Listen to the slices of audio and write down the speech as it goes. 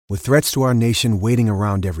With threats to our nation waiting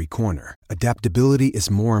around every corner, adaptability is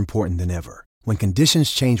more important than ever. When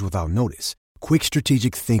conditions change without notice, quick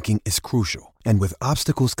strategic thinking is crucial. And with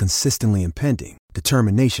obstacles consistently impending,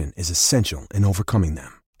 determination is essential in overcoming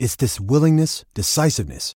them. It's this willingness,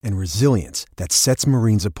 decisiveness, and resilience that sets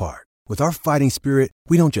Marines apart. With our fighting spirit,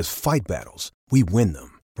 we don't just fight battles, we win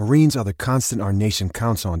them. Marines are the constant our nation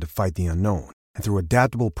counts on to fight the unknown. And through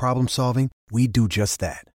adaptable problem solving, we do just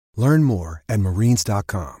that. Learn more at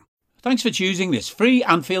marines.com. Thanks for choosing this free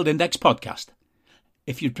Anfield Index podcast.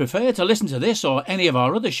 If you'd prefer to listen to this or any of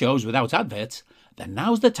our other shows without adverts, then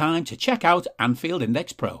now's the time to check out Anfield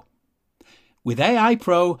Index Pro. With AI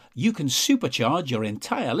Pro, you can supercharge your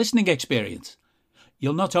entire listening experience.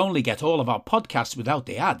 You'll not only get all of our podcasts without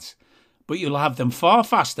the ads, but you'll have them far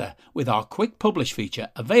faster with our Quick Publish feature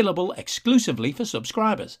available exclusively for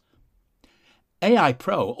subscribers. AI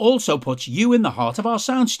Pro also puts you in the heart of our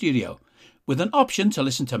sound studio, with an option to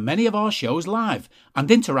listen to many of our shows live and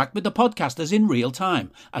interact with the podcasters in real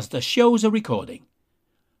time as the shows are recording.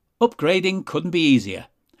 Upgrading couldn't be easier.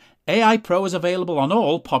 AI Pro is available on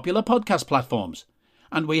all popular podcast platforms,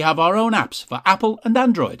 and we have our own apps for Apple and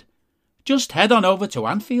Android. Just head on over to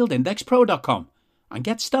AnfieldIndexPro.com and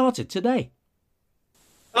get started today.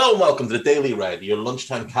 Hello and welcome to the Daily Red, your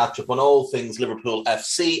lunchtime catch-up on all things Liverpool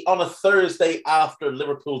FC on a Thursday after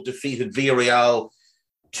Liverpool defeated Villarreal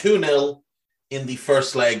 2-0 in the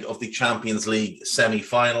first leg of the Champions League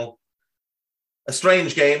semi-final. A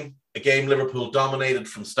strange game, a game Liverpool dominated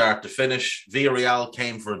from start to finish. Villarreal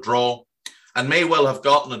came for a draw and may well have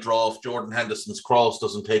gotten a draw if Jordan Henderson's cross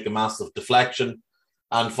doesn't take a massive deflection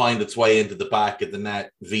and find its way into the back of the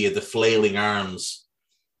net via the flailing arms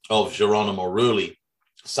of Geronimo Rulli.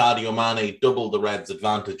 Sadio Mane doubled the Reds'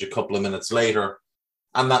 advantage a couple of minutes later,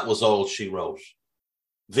 and that was all she wrote.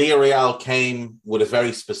 Villarreal came with a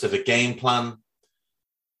very specific game plan.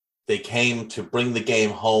 They came to bring the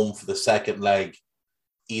game home for the second leg,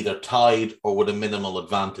 either tied or with a minimal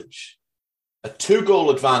advantage. A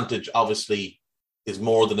 2-goal advantage, obviously, is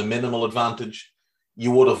more than a minimal advantage.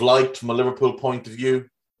 You would have liked, from a Liverpool point of view,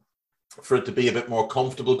 for it to be a bit more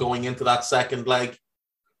comfortable going into that second leg.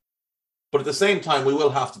 But at the same time, we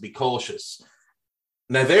will have to be cautious.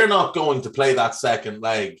 Now, they're not going to play that second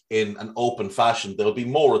leg in an open fashion. They'll be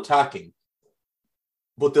more attacking,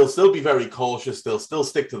 but they'll still be very cautious. They'll still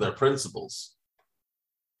stick to their principles.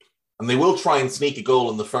 And they will try and sneak a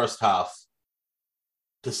goal in the first half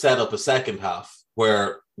to set up a second half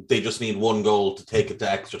where they just need one goal to take it to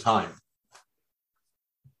extra time.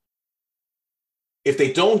 If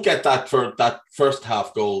they don't get that first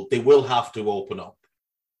half goal, they will have to open up.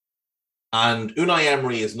 And Unai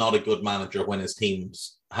Emery is not a good manager when his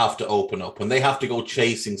teams have to open up. When they have to go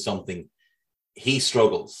chasing something, he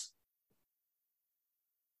struggles.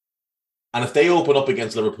 And if they open up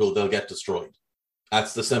against Liverpool, they'll get destroyed.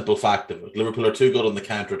 That's the simple fact of it. Liverpool are too good on the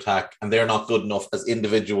counter-attack, and they're not good enough as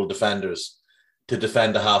individual defenders to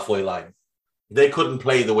defend a halfway line. They couldn't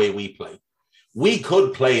play the way we play. We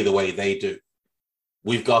could play the way they do.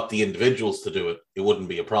 We've got the individuals to do it. It wouldn't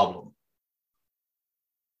be a problem.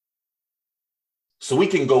 So we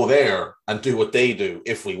can go there and do what they do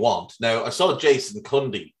if we want. Now, I saw Jason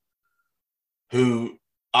Cundy, who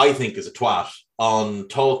I think is a twat, on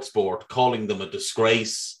TalkSport, calling them a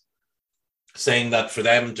disgrace, saying that for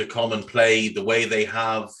them to come and play the way they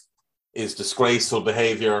have is disgraceful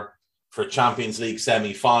behaviour for Champions League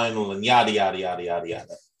semi-final and yada, yada, yada, yada,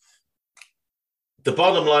 yada. The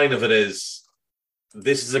bottom line of it is,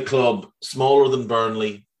 this is a club smaller than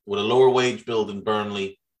Burnley, with a lower wage bill than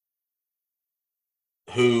Burnley,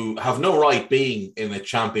 who have no right being in a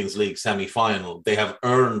Champions League semi-final. They have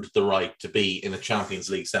earned the right to be in a Champions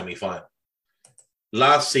League semi-final.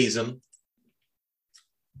 Last season,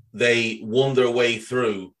 they won their way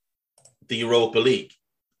through the Europa League,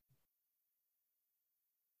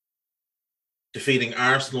 defeating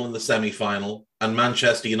Arsenal in the semi-final and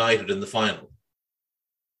Manchester United in the final.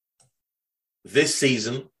 This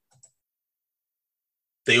season,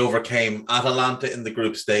 they overcame Atalanta in the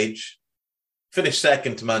group stage, finished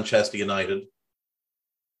second to Manchester United,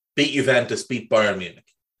 beat Juventus, beat Bayern Munich.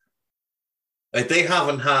 Like, they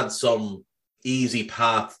haven't had some easy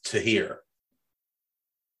path to here.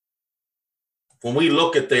 When we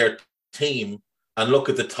look at their team and look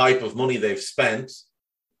at the type of money they've spent,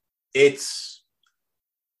 it's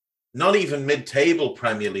not even mid-table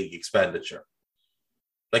Premier League expenditure.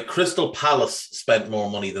 Like, Crystal Palace spent more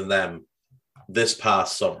money than them this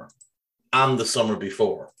past summer and the summer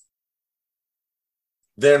before.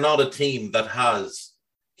 They're not a team that has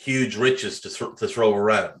huge riches to throw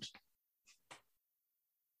around.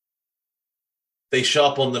 They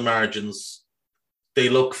shop on the margins. They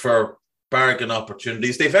look for bargain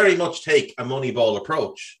opportunities. They very much take a Moneyball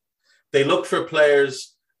approach. They look for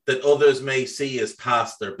players that others may see as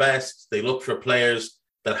past their best. They look for players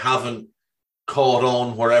that haven't caught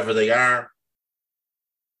on wherever they are.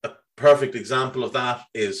 A perfect example of that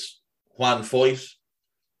is Juan Foyt,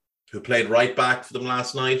 who played right back for them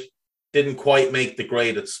last night. Didn't quite make the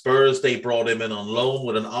grade at Spurs. They brought him in on loan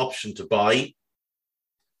with an option to buy.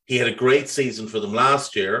 He had a great season for them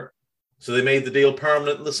last year, so they made the deal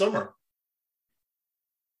permanent in the summer.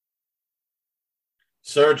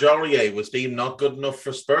 Serge Aurier was deemed not good enough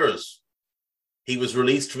for Spurs. He was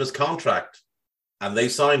released from his contract, and they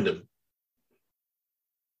signed him.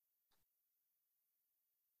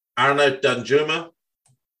 Arnaut Danjuma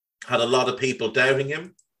had a lot of people doubting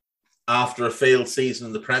him. After a failed season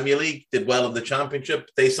in the Premier League, did well in the Championship,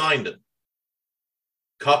 they signed him.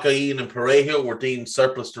 Cocaine and Parejo were deemed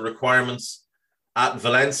surplus to requirements at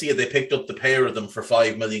Valencia. They picked up the pair of them for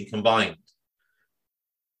 5 million combined.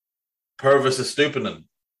 Pervis Estupiñán,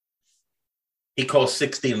 he cost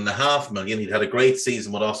 16.5 million. He'd had a great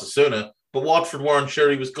season with Osasuna, but Watford weren't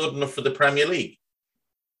sure he was good enough for the Premier League.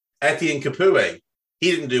 Etienne Capoue,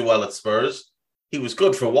 he didn't do well at Spurs. He was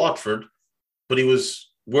good for Watford, but he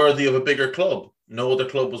was worthy of a bigger club. No other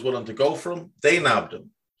club was willing to go for him. They nabbed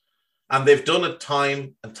him. And they've done it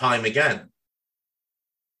time and time again.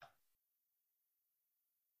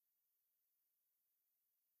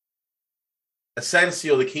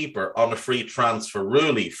 Asensio, the keeper, on a free transfer.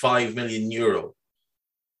 Rulli, €5 million.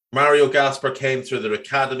 Mario Gaspar came through their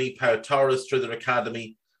academy. Pau Torres through their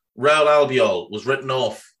academy. Raul Albiol was written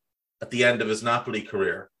off at the end of his Napoli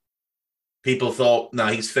career. People thought, nah,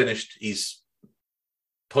 he's finished. He's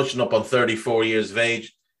pushing up on 34 years of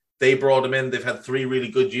age. They brought him in. They've had 3 really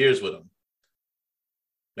good years with him.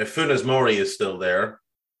 Now, Funes Mori is still there.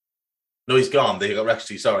 No, he's gone. They got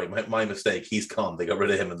actually, sorry, my mistake. He's gone. They got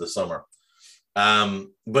rid of him in the summer.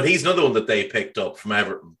 But he's another one that they picked up from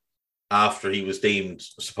Everton after he was deemed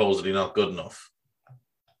supposedly not good enough.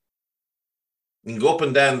 You can go up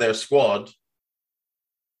and down their squad.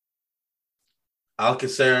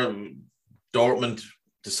 Alcacer, Dortmund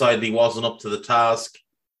decided he wasn't up to the task.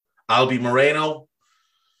 Albi Moreno,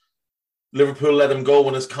 Liverpool let him go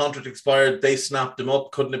when his contract expired. They snapped him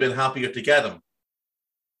up. Couldn't have been happier to get him.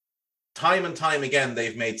 Time and time again,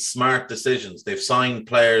 they've made smart decisions. They've signed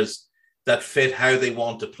players that fit how they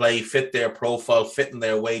want to play, fit their profile, fit in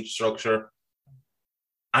their wage structure.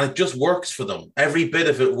 And it just works for them. Every bit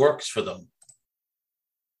of it works for them.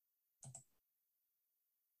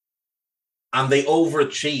 And they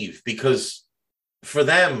overachieve because for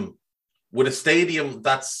them, with a stadium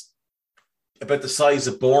that's about the size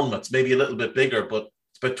of Bournemouth, maybe a little bit bigger, but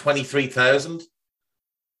it's about 23,000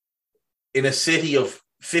 in a city of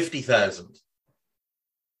 50,000.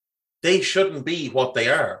 They shouldn't be what they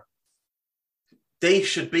are. They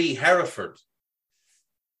should be Hereford,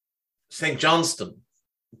 St. Johnstone.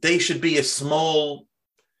 They should be a small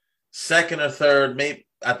second or third, maybe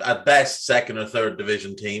at best second or third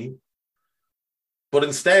division team. But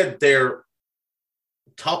instead, they're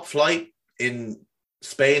top flight in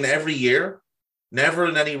Spain every year, never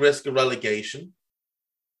in any risk of relegation.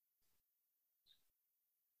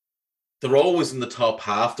 They're always in the top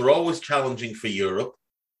half. They're always challenging for Europe.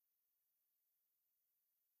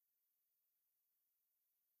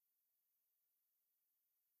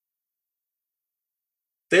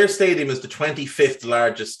 Their stadium is the 25th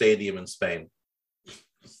largest stadium in Spain.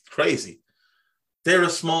 It's crazy. They're a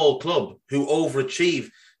small club who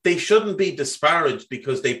overachieve. They shouldn't be disparaged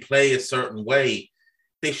because they play a certain way.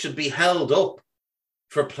 They should be held up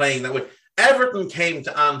for playing that way. Everton came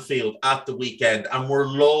to Anfield at the weekend and were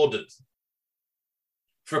lauded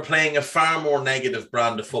for playing a far more negative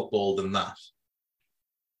brand of football than that.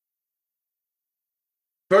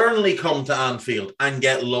 Burnley come to Anfield and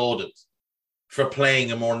get lauded for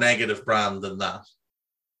playing a more negative brand than that.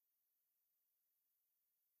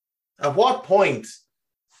 At what point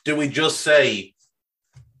do we just say,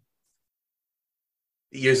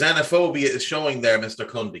 your xenophobia is showing there, Mr.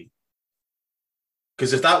 Cundy?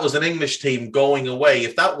 Because if that was an English team going away,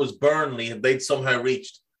 if that was Burnley and they'd somehow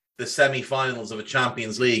reached the semi-finals of a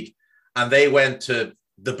Champions League and they went to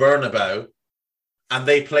the Bernabeu and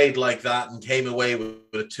they played like that and came away with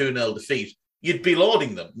a 2-0 defeat, you'd be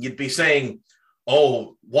lauding them. You'd be saying,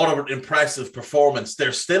 oh, what an impressive performance.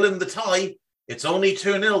 They're still in the tie. It's only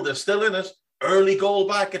 2-0. They're still in it. Early goal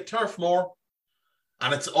back at Turf Moor.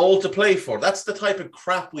 And it's all to play for. That's the type of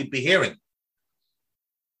crap we'd be hearing.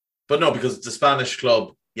 But no, because it's a Spanish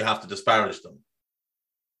club, you have to disparage them.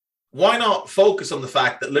 Why not focus on the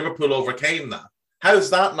fact that Liverpool overcame that? How's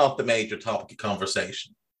that not the major topic of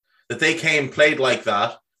conversation? that they came, played like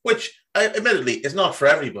that, which admittedly is not for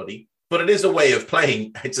everybody, but it is a way of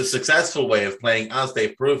playing. It's a successful way of playing, as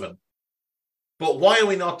they've proven. But why are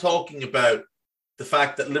we not talking about the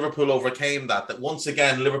fact that Liverpool overcame that once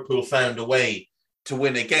again, Liverpool found a way to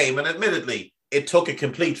win a game? And admittedly, it took a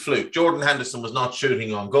complete fluke. Jordan Henderson was not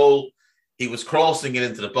shooting on goal. He was crossing it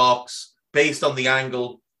into the box. Based on the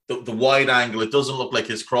angle, the wide angle, it doesn't look like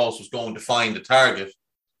his cross was going to find a target.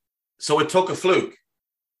 So it took a fluke.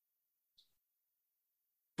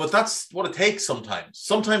 But that's what it takes sometimes.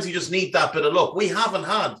 Sometimes you just need that bit of luck. We haven't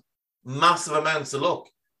had massive amounts of luck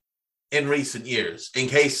in recent years, in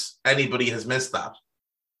case anybody has missed that.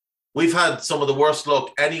 We've had some of the worst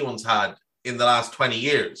luck anyone's had in the last 20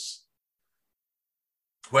 years.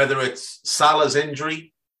 Whether it's Salah's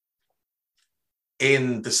injury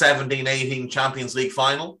in the 17-18 Champions League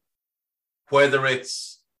final, whether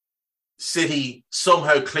it's City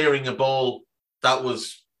somehow clearing a ball that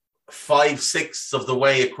was 5/6 of the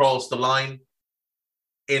way across the line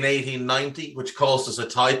in 1890, which cost us a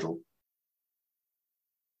title.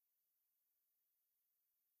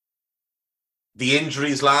 The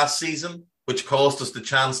injuries last season, which cost us the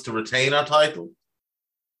chance to retain our title.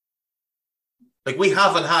 Like, we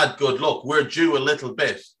haven't had good luck. We're due a little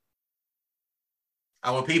bit.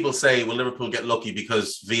 And when people say, will Liverpool get lucky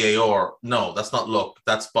because VAR? No, that's not luck.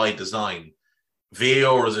 That's by design.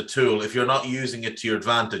 VAR is a tool. If you're not using it to your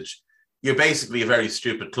advantage, you're basically a very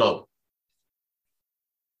stupid club.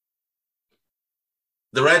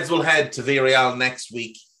 The Reds will head to Villarreal next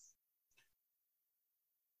week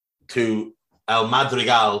to El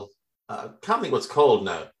Madrigal. I can't think what it's called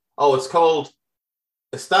now. Oh, it's called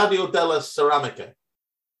Estadio de la Ceramica.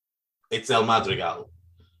 It's El Madrigal.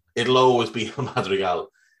 It'll always be El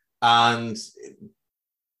Madrigal. And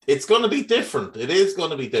it's going to be different. It is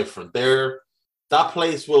going to be different. That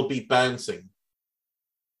place will be bouncing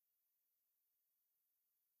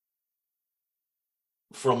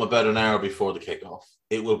from about an hour before the kickoff.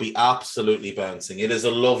 It will be absolutely bouncing. It is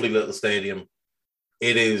a lovely little stadium.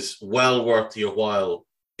 It is well worth your while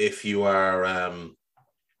if you are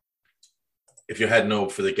if you're heading over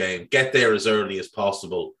for the game. Get there as early as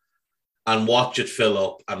possible and watch it fill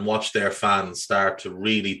up and watch their fans start to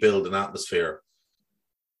really build an atmosphere.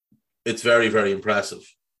 It's very, very impressive.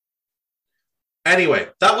 Anyway,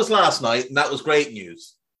 that was last night, and that was great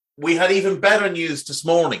news. We had even better news this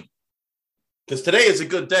morning, because today is a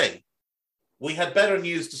good day. We had better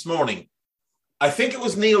news this morning. I think it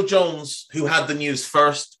was Neil Jones who had the news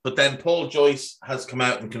first, but then Paul Joyce has come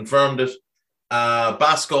out and confirmed it.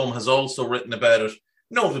 Bascom has also written about it.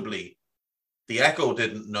 Notably, the Echo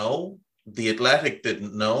didn't know. The Athletic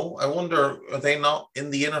didn't know. I wonder, are they not in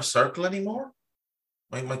the inner circle anymore?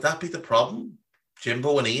 Might that be the problem?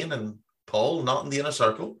 Jimbo and Ian and Paul not in the inner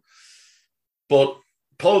circle? But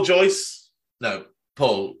Paul Joyce, no,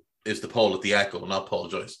 Paul is the Paul at the Echo, not Paul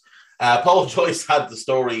Joyce. Paul Joyce had the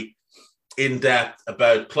story in depth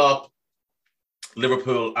about Klopp.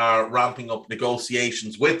 Liverpool are ramping up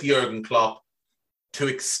negotiations with Jurgen Klopp to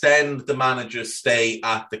extend the manager's stay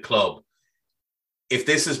at the club. If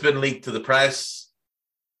this has been leaked to the press,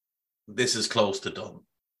 this is close to done.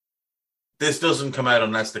 This doesn't come out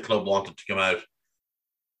unless the club wanted to come out.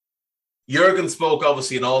 Jurgen spoke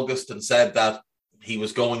obviously in August and said that he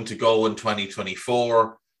was going to go in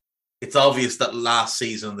 2024. It's obvious that last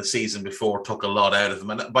season and the season before took a lot out of him.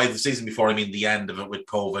 And by the season before, I mean the end of it with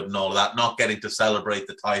COVID and all of that, not getting to celebrate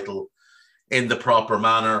the title in the proper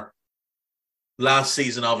manner. Last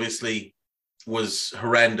season, obviously, was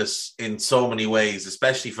horrendous in so many ways,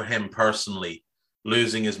 especially for him personally.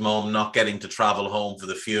 Losing his mum, not getting to travel home for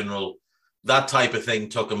the funeral, that type of thing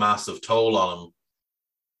took a massive toll on him.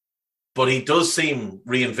 But he does seem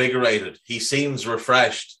reinvigorated. He seems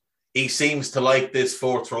refreshed. He seems to like this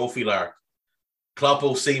 4 trophy lark.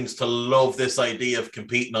 Kloppo seems to love this idea of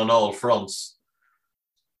competing on all fronts.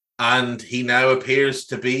 And he now appears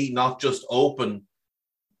to be not just open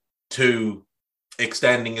to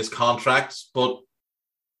extending his contract, but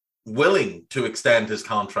willing to extend his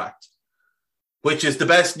contract, which is the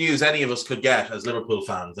best news any of us could get as Liverpool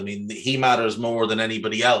fans. I mean, he matters more than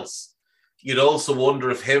anybody else. You'd also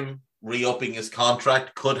wonder if him re-upping his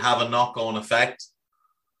contract could have a knock-on effect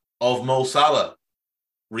of Mo Salah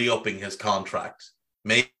re-upping his contract.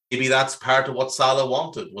 Maybe that's part of what Salah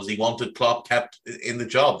wanted, was he wanted Klopp kept in the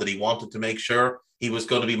job, that he wanted to make sure he was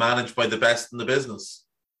going to be managed by the best in the business.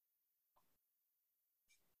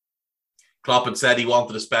 Klopp had said he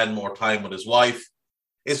wanted to spend more time with his wife.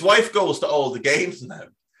 His wife goes to all the games now.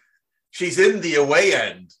 She's in the away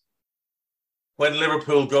end when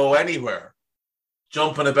Liverpool go anywhere,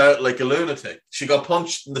 jumping about like a lunatic. She got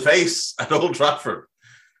punched in the face at Old Trafford.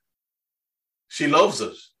 She loves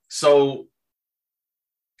it. So,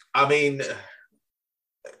 I mean,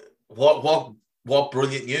 what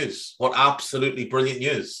brilliant news. What absolutely brilliant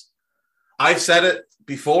news. I've said it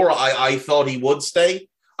before. I thought he would stay.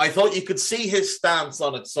 I thought you could see his stance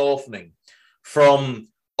on it softening from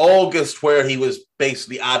August, where he was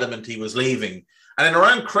basically adamant he was leaving. And then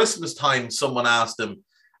around Christmas time, someone asked him,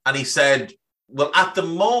 and he said, well, at the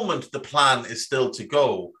moment, the plan is still to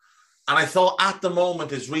go. And I thought at the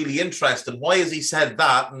moment is really interesting. Why has he said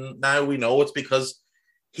that? And now we know it's because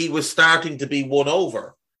he was starting to be won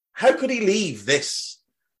over. How could he leave this?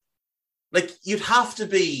 Like, you'd have to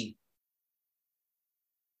be...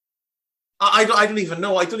 I don't even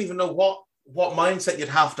know. I don't even know what mindset you'd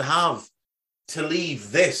have to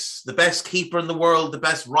leave this. The best keeper in the world, the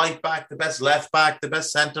best right back, the best left back, the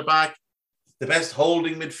best centre back, the best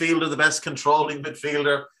holding midfielder, the best controlling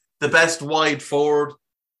midfielder, the best wide forward.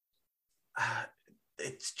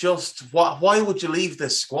 It's just, why would you leave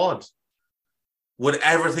this squad with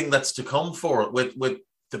everything that's to come for it, with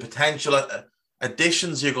the potential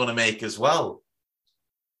additions you're going to make as well?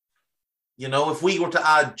 You know, if we were to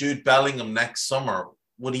add Jude Bellingham next summer,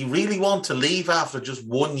 would he really want to leave after just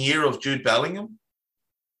 1 year of Jude Bellingham?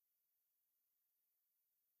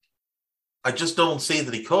 I just don't see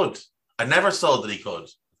that he could. I never saw that he could.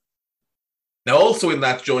 Now, also in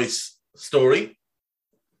that Joyce story,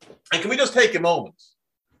 and can we just take a moment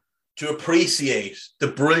to appreciate the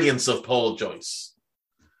brilliance of Paul Joyce?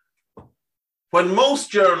 When most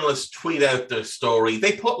journalists tweet out their story,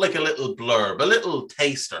 they put like a little blurb, a little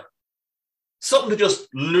taster, something to just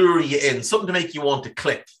lure you in, something to make you want to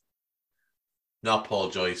click. Not Paul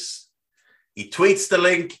Joyce. He tweets the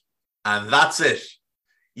link, and that's it.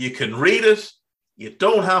 You can read it. You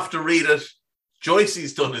don't have to read it.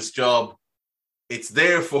 Joycey's done his job. It's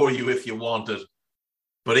there for you if you want it.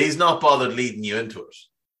 But he's not bothered leading you into it.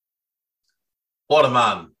 What a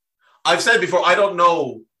man. I've said before, I don't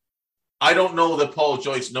know that Paul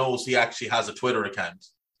Joyce knows he actually has a Twitter account.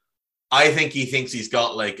 I think he thinks he's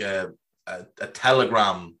got like a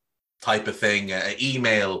Telegram type of thing, an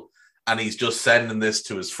email, and he's just sending this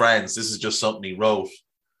to his friends. This is just something he wrote.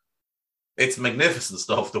 It's magnificent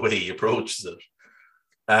stuff, the way he approaches it.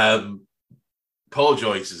 Paul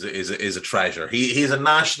Joyce is a treasure. He's a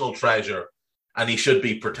national treasure, and he should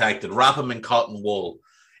be protected. Wrap him in cotton wool.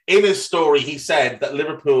 In his story, he said that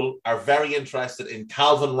Liverpool are very interested in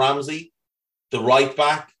Calvin Ramsey, the right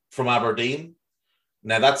back from Aberdeen.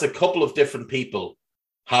 Now, that's a couple of different people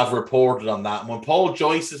have reported on that. And when Paul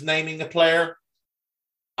Joyce is naming a player,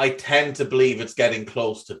 I tend to believe it's getting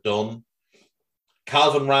close to done.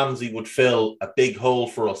 Calvin Ramsey would fill a big hole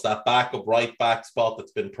for us, that backup right back spot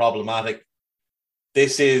that's been problematic.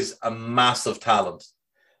 This is a massive talent.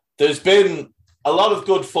 There's been a lot of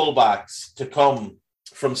good fullbacks to come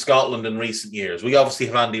from Scotland in recent years. We obviously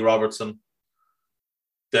have Andy Robertson.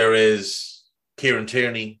 There is Kieran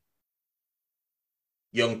Tierney.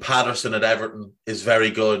 Young Patterson at Everton is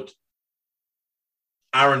very good.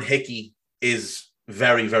 Aaron Hickey is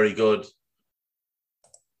very, very good.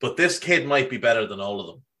 But this kid might be better than all of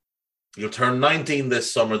them. He'll turn 19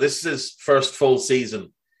 this summer. This is his first full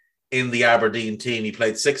season in the Aberdeen team. He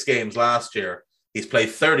played 6 games last year. He's played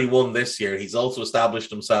 31 this year. He's also established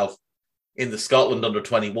himself in the Scotland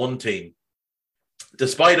under-21 team.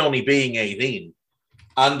 Despite only being 18,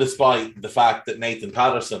 and despite the fact that Nathan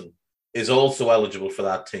Patterson is also eligible for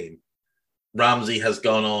that team, Ramsey has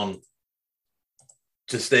gone on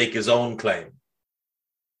to stake his own claim.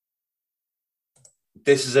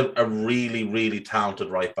 This is a really, really talented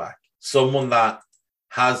right back. Someone that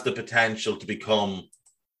has the potential to become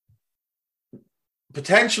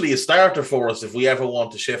potentially a starter for us if we ever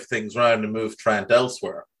want to shift things around and move Trent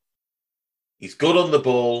elsewhere. He's good on the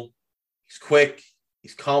ball. He's quick.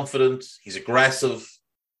 He's confident. He's aggressive.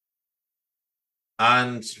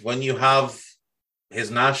 And when you have his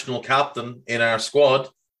national captain in our squad,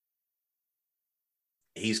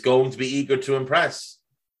 he's going to be eager to impress.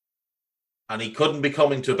 And he couldn't be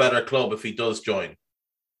coming to a better club if he does join,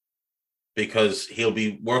 because he'll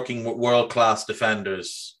be working with world-class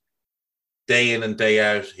defenders day in and day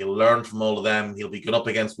out. He'll learn from all of them. He'll be going up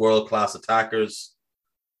against world-class attackers.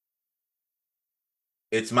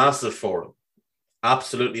 It's massive for him.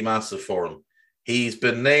 Absolutely massive for him. He's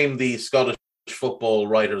been named the Scottish Football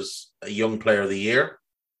Writers Young Player of the Year,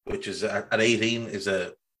 which is at 18 is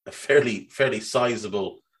a fairly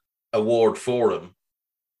sizable award for him.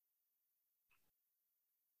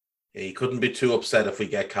 He couldn't be too upset if we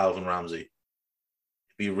get Calvin Ramsey.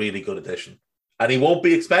 He'd be a really good addition. And he won't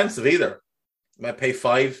be expensive either. You might pay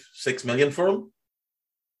 5-6 million for him.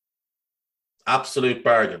 Absolute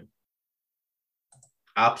bargain.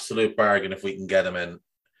 Absolute bargain if we can get him in.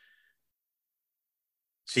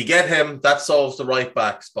 So you get him, that solves the right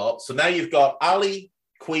back spot. So now you've got Ali,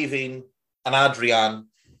 Quivin, and Adrian,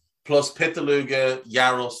 plus Pitaluga,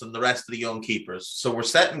 Yaros, and the rest of the young keepers. So we're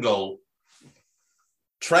set in goal.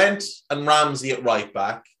 Trent and Ramsey at right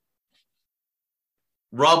back.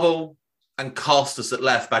 Robbo and Costas at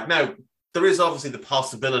left back. Now, there is obviously the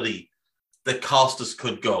possibility that Costas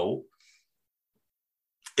could go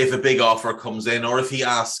if a big offer comes in or if he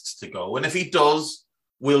asks to go. And if he does,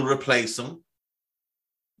 we'll replace him.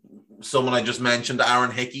 Someone I just mentioned,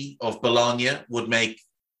 Aaron Hickey of Bologna, would make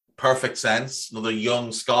perfect sense. Another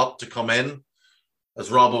young Scot to come in as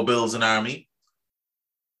Robbo builds an army.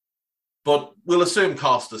 But we'll assume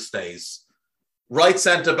Costas stays. Right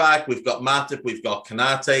centre-back, we've got Matip, we've got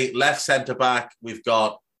Konate. Left centre-back, we've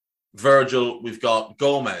got Virgil, we've got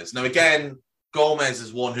Gomez. Now, again, Gomez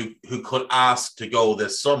is one who could ask to go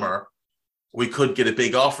this summer. We could get a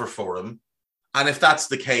big offer for him. And if that's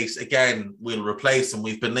the case, again, we'll replace him.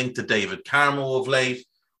 We've been linked to David Carmo of late.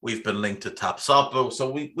 We've been linked to Tapsopo. So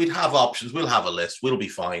we'd have options. We'll have a list. We'll be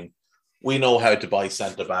fine. We know how to buy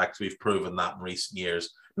centre-backs. We've proven that in recent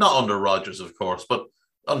years. Not under Rodgers, of course, but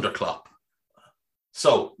under Klopp.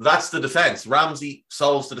 So that's the defence. Ramsey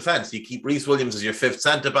solves the defence. You keep Reece Williams as your fifth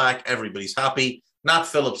centre-back. Everybody's happy. Nat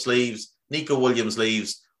Phillips leaves. Nico Williams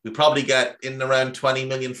leaves. We probably get in around 20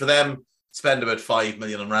 million for them. Spend about 5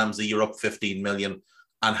 million on Ramsey. You're up 15 million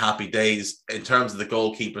and happy days. In terms of the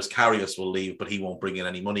goalkeepers, Karius will leave, but he won't bring in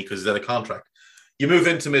any money because he's out of contract. You move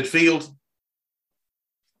into midfield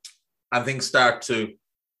and things start to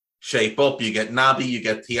shape up. You get Naby, you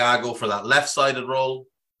get Thiago for that left-sided role.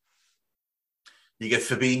 You get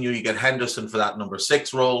Fabinho, you get Henderson for that number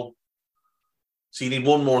 6 role. So you need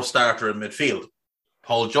one more starter in midfield.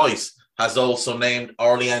 Paul Joyce has also named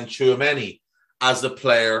Aurélien Tchouameni as the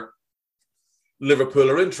player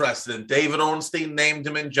Liverpool are interested in. David Ornstein named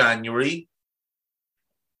him in January.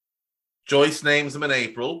 Joyce names him in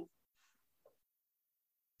April.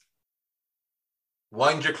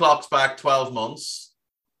 Wind your clocks back 12 months.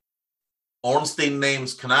 Ornstein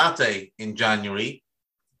names Konate in January.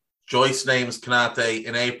 Joyce names Konate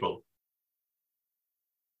in April.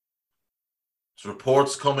 There's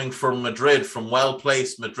reports coming from Madrid, from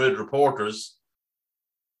well-placed Madrid reporters,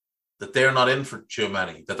 that they're not in for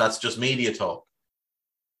Tchouameni, that's just media talk,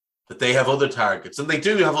 that they have other targets. And they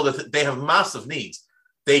do have they have massive needs.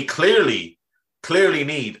 They clearly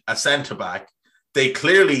need a centre-back. They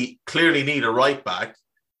clearly need a right-back.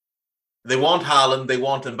 They want Haaland, they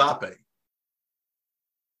want Mbappe.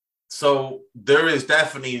 So there is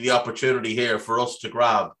definitely the opportunity here for us to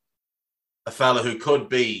grab a fella who could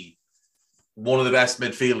be one of the best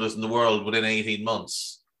midfielders in the world within 18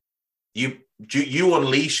 months. You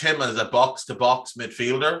unleash him as a box-to-box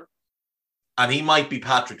midfielder, and he might be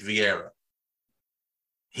Patrick Vieira.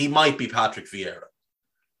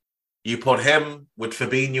 You put him with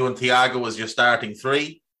Fabinho and Thiago as your starting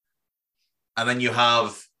 3, and then you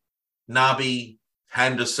have Naby,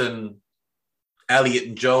 Henderson, Elliott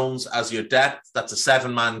and Jones as your depth. That's a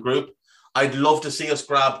 7-man group. I'd love to see us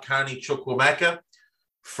grab Carney Chukwuemeka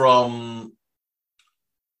from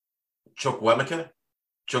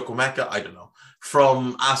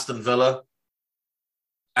from Aston Villa.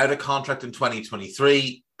 Out of contract in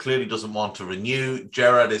 2023, clearly doesn't want to renew.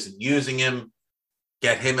 Gerrard isn't using him.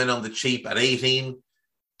 Get him in on the cheap at 18.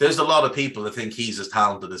 There's a lot of people that think he's as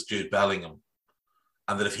talented as Jude Bellingham,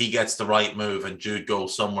 and that if he gets the right move and Jude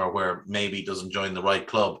goes somewhere where maybe he doesn't join the right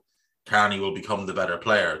club, Carney will become the better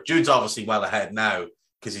player. Jude's obviously well ahead now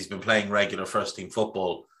because he's been playing regular first-team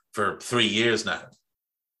football for 3 years now.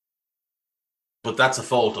 But that's a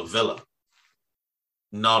fault of Villa,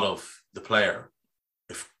 not of the player.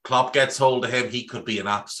 If Klopp gets hold of him, he could be an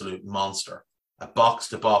absolute monster, a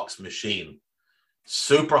box-to-box machine.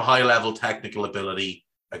 Super high-level technical ability,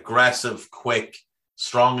 aggressive, quick,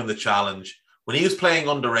 strong in the challenge. When he was playing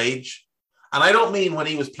underage, and I don't mean when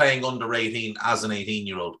he was playing under 18 as an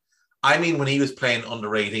 18-year-old, I mean when he was playing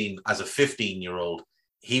under 18 as a 15-year-old,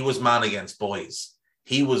 he was man against boys.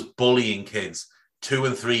 He was bullying kids 2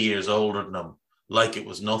 and 3 years older than him like it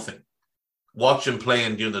was nothing. Watch him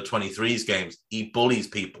playing during the 23s games. He bullies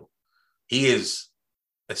people. He is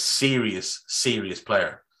a serious, serious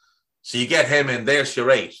player. So you get him in, there's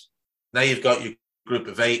your 8. Now you've got your group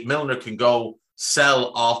of 8. Milner can go,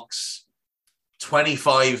 sell Ox,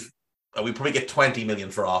 25, we probably get 20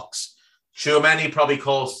 million for Ox. Tchouameni probably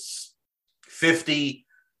costs 50.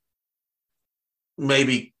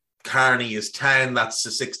 Maybe Carney is 10. That's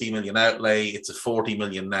a 60 million outlay. It's a 40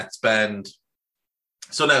 million net spend.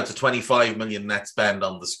 So now it's a 25 million net spend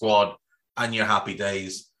on the squad and your happy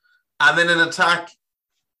days. And then in attack,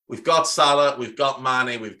 We've got Salah, we've got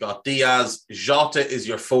Mane, we've got Diaz. Jota is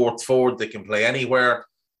your fourth forward that can play anywhere.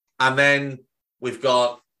 And then we've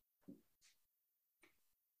got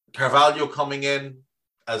Carvalho coming in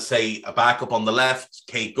as, say, a backup on the left.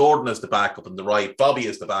 Kate Gordon as the backup on the right. Bobby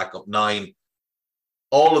is the backup 9.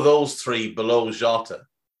 All of those three below Jota.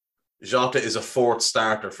 Jota is a fourth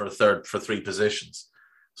starter for 3 positions.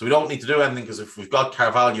 So we don't need to do anything because if we've got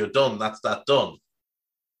Carvalho done, that's that done.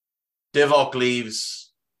 Divock leaves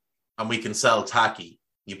and we can sell Taki.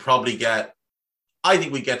 You probably get, I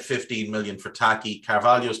think we get 15 million for Taki.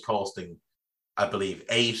 Carvalho's costing, I believe,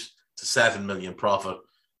 8 to 7 million profit.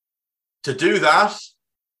 To do that,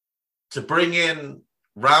 to bring in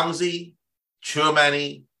Ramsey,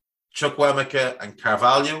 Tchouaméni, Chukwuemeka and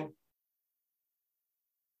Carvalho,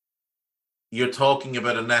 you're talking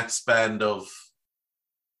about a net spend of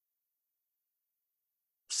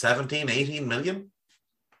 17, 18 million.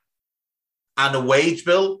 And a wage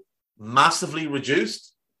bill massively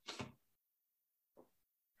reduced.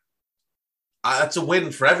 That's a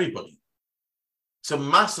win for everybody. It's a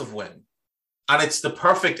massive win. And it's the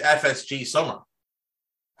perfect FSG summer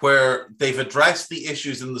where they've addressed the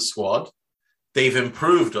issues in the squad, they've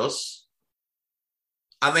improved us,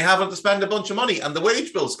 and they haven't to spend a bunch of money, and the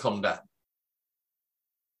wage bills come down.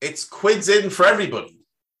 It's quids in for everybody.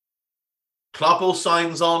 Kloppo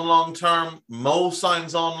signs on long-term, Mo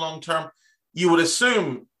signs on long-term. You would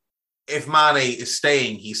assume if Mane is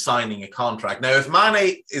staying, he's signing a contract. Now, if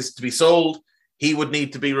Mane is to be sold, he would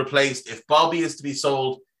need to be replaced. If Bobby is to be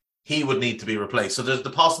sold, he would need to be replaced. So there's the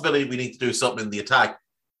possibility we need to do something in the attack.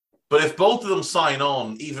 But if both of them sign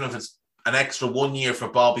on, even if it's an extra 1 year for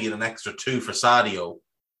Bobby and an extra 2 for Sadio,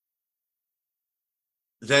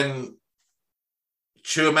 then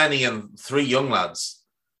Tchouaméni and 3 young lads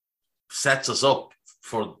sets us up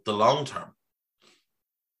for the long term.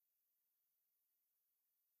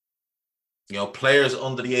 You know, players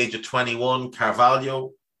under the age of 21,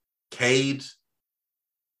 Carvalho, Cade,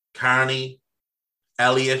 Carney,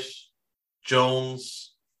 Elliott,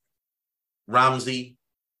 Jones, Ramsey,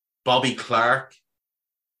 Bobby Clark,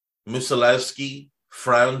 Musalewski,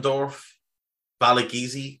 Fraundorf,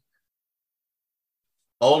 Balagizi.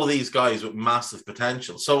 All of these guys with massive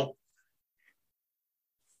potential. So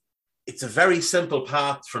it's a very simple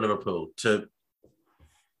path for Liverpool to,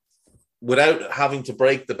 without having to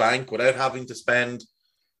break the bank, without having to spend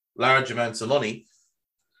large amounts of money,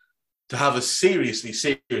 to have a seriously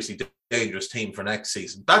dangerous team for next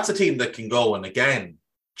season. That's a team that can go and, again,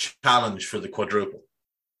 challenge for the quadruple.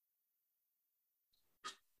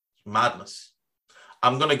 Madness.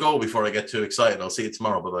 I'm going to go before I get too excited. I'll see you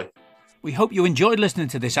tomorrow. Bye-bye. We hope you enjoyed listening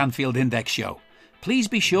to this Anfield Index show. Please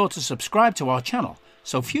be sure to subscribe to our channel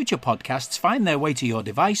so future podcasts find their way to your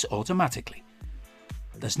device automatically.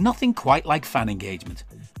 There's nothing quite like fan engagement,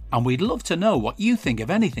 and we'd love to know what you think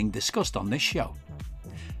of anything discussed on this show.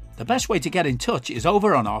 The best way to get in touch is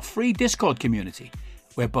over on our free Discord community,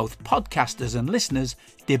 where both podcasters and listeners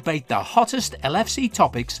debate the hottest LFC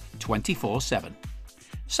topics 24/7.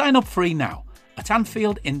 Sign up free now at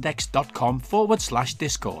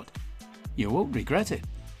AnfieldIndex.com/Discord. You won't regret it.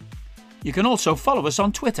 You can also follow us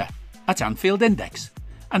on Twitter at Anfield Index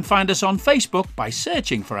and find us on Facebook by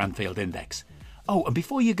searching for Anfield Index. Oh, and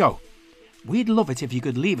before you go, we'd love it if you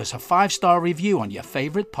could leave us a 5-star review on your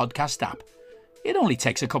favourite podcast app. It only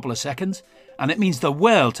takes a couple of seconds, and it means the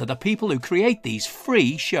world to the people who create these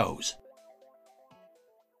free shows.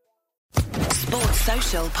 Sports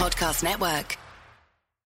Social Podcast Network.